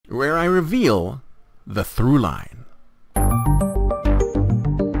where I reveal the through line.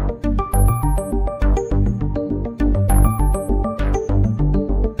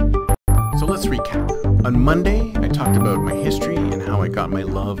 So let's recap. On Monday, I talked about my history and how I got my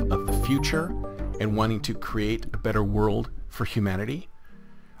love of the future and wanting to create a better world for humanity.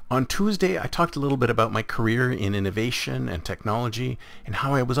 On Tuesday, I talked a little bit about my career in innovation and technology and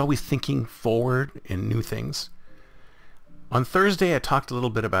how I was always thinking forward in new things. On Thursday, I talked a little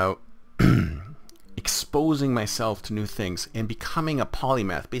bit about exposing myself to new things and becoming a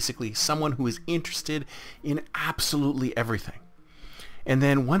polymath, basically someone who is interested in absolutely everything. And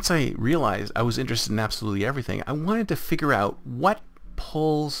then once I realized I was interested in absolutely everything, I wanted to figure out what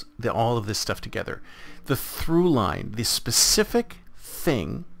pulls all of this stuff together. The through line, the specific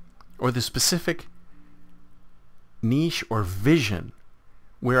thing or the specific niche or vision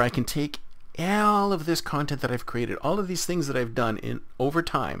where I can take all of this content that I've created, all of these things that I've done over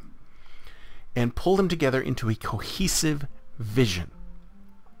time, and pull them together into a cohesive vision.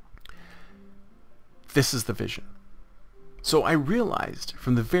 This is the vision. So I realized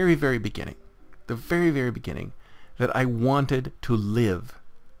from the very, very beginning, that I wanted to live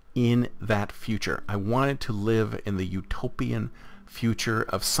in that future. I wanted to live in the utopian future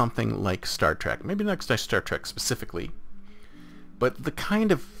of something like Star Trek. Maybe not Star Trek specifically, but the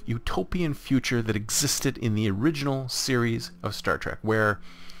kind of utopian future that existed in the original series of Star Trek, where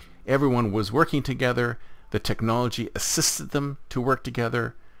everyone was working together, the technology assisted them to work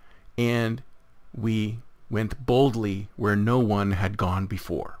together, and we went boldly where no one had gone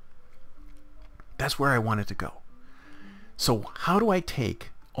before. That's where I wanted to go. So how do I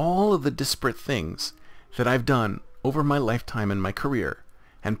take all of the disparate things that I've done over my lifetime and my career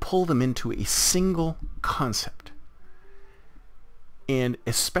and pull them into a single concept? And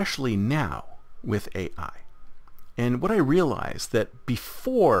especially now with AI. And what I realized that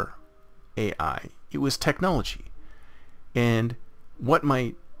before AI, it was technology. And what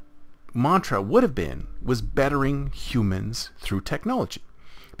my mantra would have been was bettering humans through technology.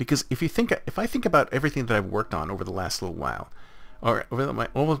 Because if I think about everything that I've worked on over the last little while, or over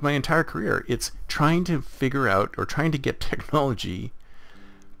almost my entire career, it's trying to figure out or trying to get technology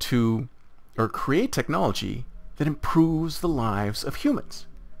to, or create technology that improves the lives of humans.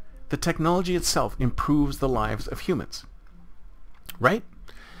 The technology itself improves the lives of humans, right?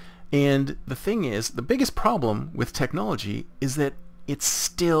 And the thing is, the biggest problem with technology is that it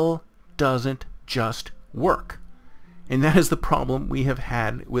still doesn't just work. And that is the problem we have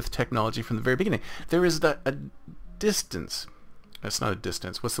had with technology from the very beginning. There is a distance. That's not a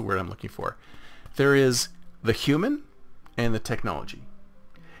distance. What's the word I'm looking for? There is the human and the technology.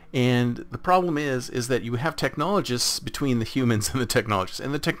 And the problem is that you have technologists between the humans and the technologists.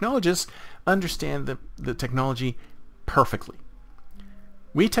 And the technologists understand the technology perfectly.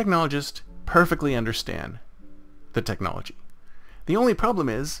 We technologists perfectly understand the technology. The only problem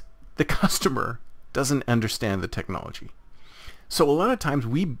is the customer doesn't understand the technology. So a lot of times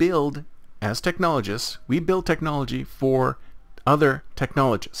we build, as technologists, we build technology for other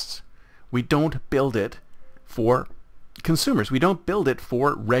technologists. We don't build it for consumers. We don't build it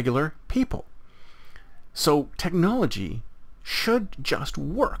for regular people. So technology should just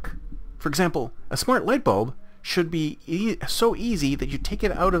work. For example, a smart light bulb should be so easy that you take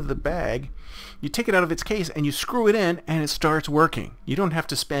it out of the bag, you take it out of its case, and you screw it in, and it starts working. You don't have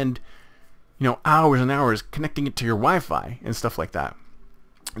to spend, hours and hours connecting it to your Wi-Fi and stuff like that.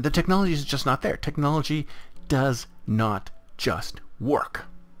 The technology is just not there. Technology does not just work.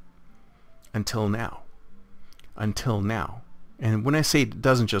 Until now. And when I say it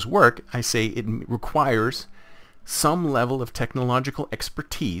doesn't just work, I say it requires some level of technological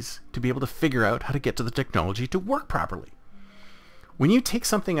expertise to be able to figure out how to get to the technology to work properly. When you take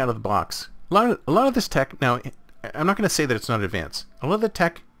something out of the box, a lot of this tech, now I'm not going to say that it's not advanced. A lot of the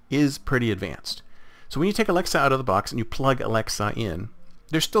tech is pretty advanced. So when you take Alexa out of the box and you plug Alexa in,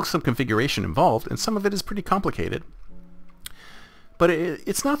 there's still some configuration involved, and some of it is pretty complicated. But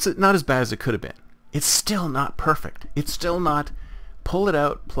it's not as bad as it could have been. It's still not perfect. It's still not pull it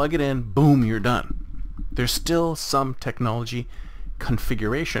out, plug it in, boom, you're done. There's still some technology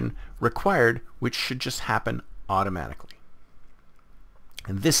configuration required, which should just happen automatically.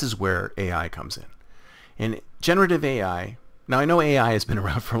 And this is where AI comes in. And generative AI, now I know AI has been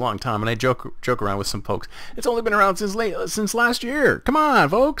around for a long time, and I joke around with some folks. It's only been around since last year. Come on,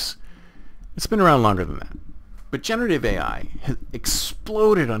 folks. It's been around longer than that. But generative AI has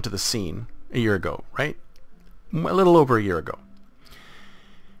exploded onto the scene a year ago, right? A little over a year ago.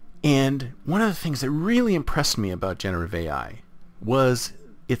 And one of the things that really impressed me about generative AI was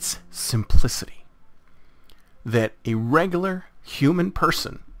its simplicity. That a regular human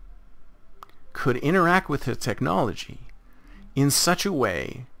person could interact with the technology in such a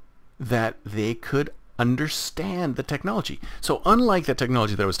way that they could understand the technology. So unlike the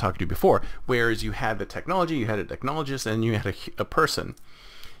technology that I was talking to before, whereas you had the technology, you had a technologist, and you had a person,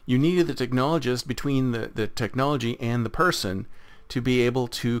 you needed the technologist between the technology and the person to be able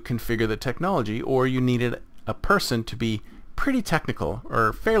to configure the technology, or you needed a person to be pretty technical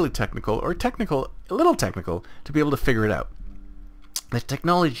or fairly technical or technical, a little technical, to be able to figure it out. The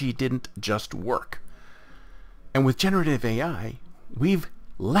technology didn't just work. And with generative AI, we've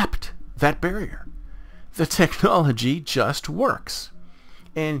leapt that barrier. The technology just works.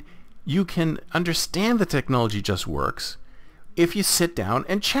 And you can understand the technology just works if you sit down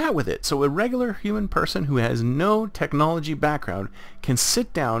and chat with it. So a regular human person who has no technology background can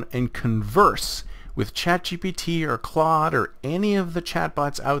sit down and converse with ChatGPT or Claude or any of the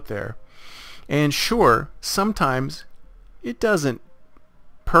chatbots out there. And sure, sometimes it doesn't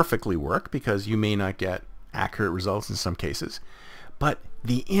perfectly work because you may not get accurate results in some cases. But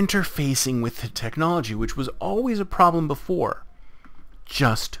the interfacing with the technology, which was always a problem before,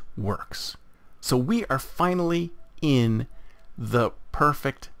 just works. So we are finally in the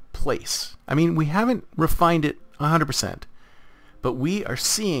perfect place. I mean, we haven't refined it 100%, but we are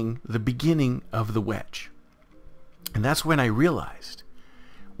seeing the beginning of the wedge. And that's when I realized,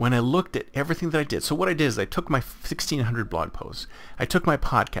 when I looked at everything that I did. So what I did is I took my 1,600 blog posts, I took my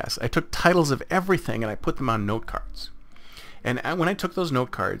podcast, I took titles of everything, and I put them on note cards. And when I took those note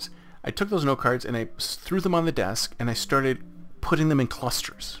cards, and I threw them on the desk, and I started putting them in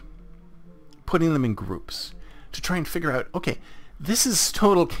clusters, putting them in groups to try and figure out, okay, this is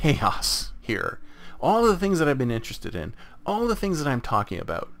total chaos here. All of the things that I've been interested in, all the things that I'm talking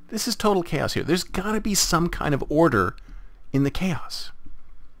about, this is total chaos here. There's got to be some kind of order in the chaos.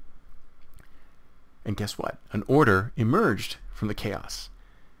 And guess what? An order emerged from the chaos.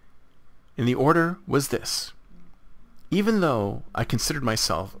 And the order was this. Even though I considered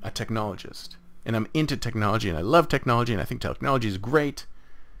myself a technologist, and I'm into technology, and I love technology, and I think technology is great,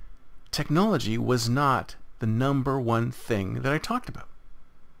 technology was not the number one thing that I talked about.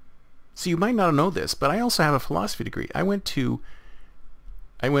 So you might not know this, but I also have a philosophy degree. I went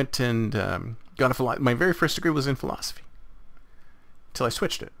and got my very first degree was in philosophy, until I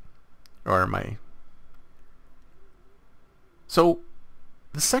switched it, So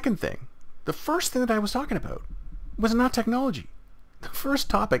the second thing, the first thing that I was talking about was not technology. The first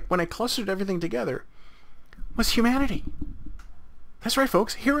topic, when I clustered everything together, was humanity. That's right,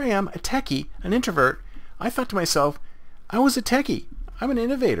 folks. Here I am, a techie, an introvert. I thought to myself, I was a techie. I'm an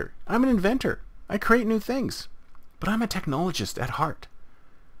innovator. I'm an inventor. I create new things. But I'm a technologist at heart.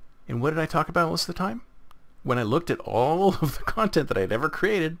 And what did I talk about most of the time? When I looked at all of the content that I had ever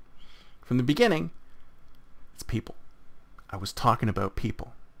created from the beginning, it's people. I was talking about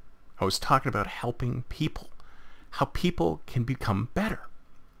people. I was talking about helping people. How people can become better.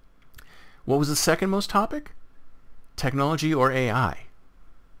 What was the second most topic? Technology or AI.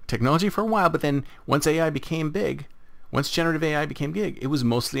 Technology for a while, but then once AI became big, once generative AI became big, it was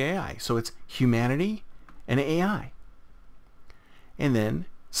mostly AI. So it's humanity and AI. And then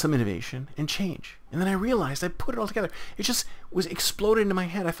some innovation and change. And then I realized, I put it all together. It just was exploded into my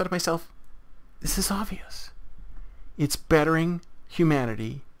head. I thought to myself, this is obvious. It's bettering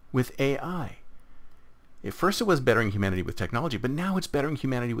humanity with AI. At first it was bettering humanity with technology, but now it's bettering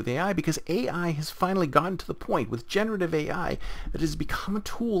humanity with AI, because AI has finally gotten to the point with generative AI that it has become a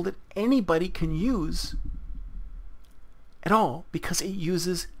tool that anybody can use at all, because it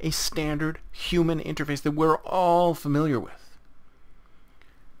uses a standard human interface that we're all familiar with.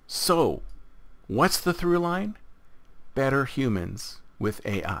 So, what's the through line? Better humans with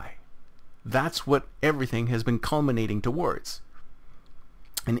AI. That's what everything has been culminating towards.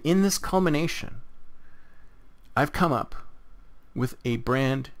 And in this culmination, I've come up with a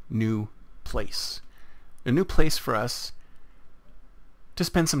brand new place. A new place for us to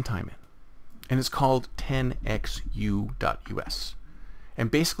spend some time in. And it's called 10xu.us. And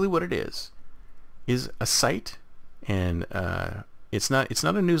basically what it is a site, and it's not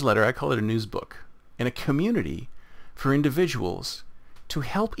a newsletter, I call it a newsbook, and a community for individuals to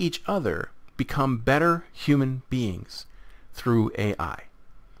help each other become better human beings through AI.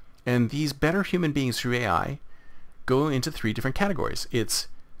 And these better human beings through AI go into 3 different categories. It's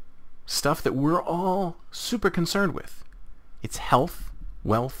stuff that we're all super concerned with. It's health,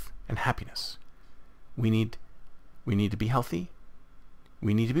 wealth, and happiness. We need to be healthy.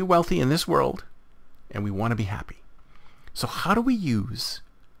 We need to be wealthy in this world, and we want to be happy. So how do we use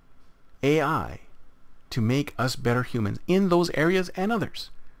AI to make us better humans in those areas and others?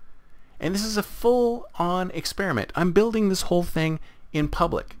 And this is a full-on experiment. I'm building this whole thing in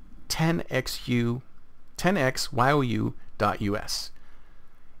public, 10xyou.us.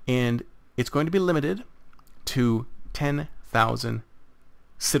 And it's going to be limited to 10,000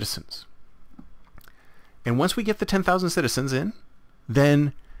 citizens. And once we get the 10,000 citizens in,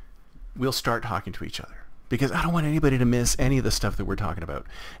 then we'll start talking to each other. Because I don't want anybody to miss any of the stuff that we're talking about.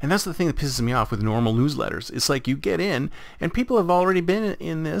 And that's the thing that pisses me off with normal newsletters. It's like you get in, and people have already been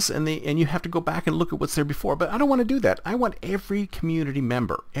in this, and you have to go back and look at what's there before. But I don't want to do that. I want every community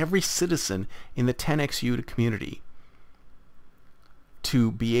member, every citizen in the 10xU community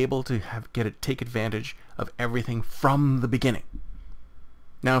to be able to take advantage of everything from the beginning.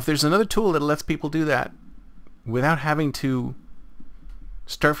 Now, if there's another tool that lets people do that without having to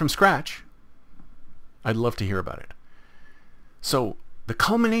start from scratch, I'd love to hear about it. So the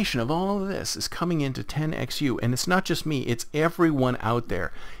culmination of all of this is coming into 10xU, and it's not just me, it's everyone out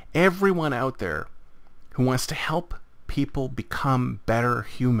there who wants to help people become better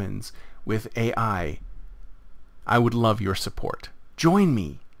humans with AI. I would love your support. Join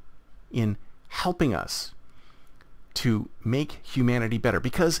me in helping us to make humanity better,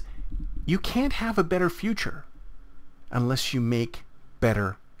 because you can't have a better future unless you make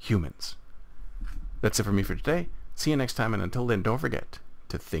better humans. That's it for me for today. See you next time, and until then, don't forget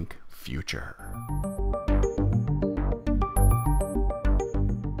to think future.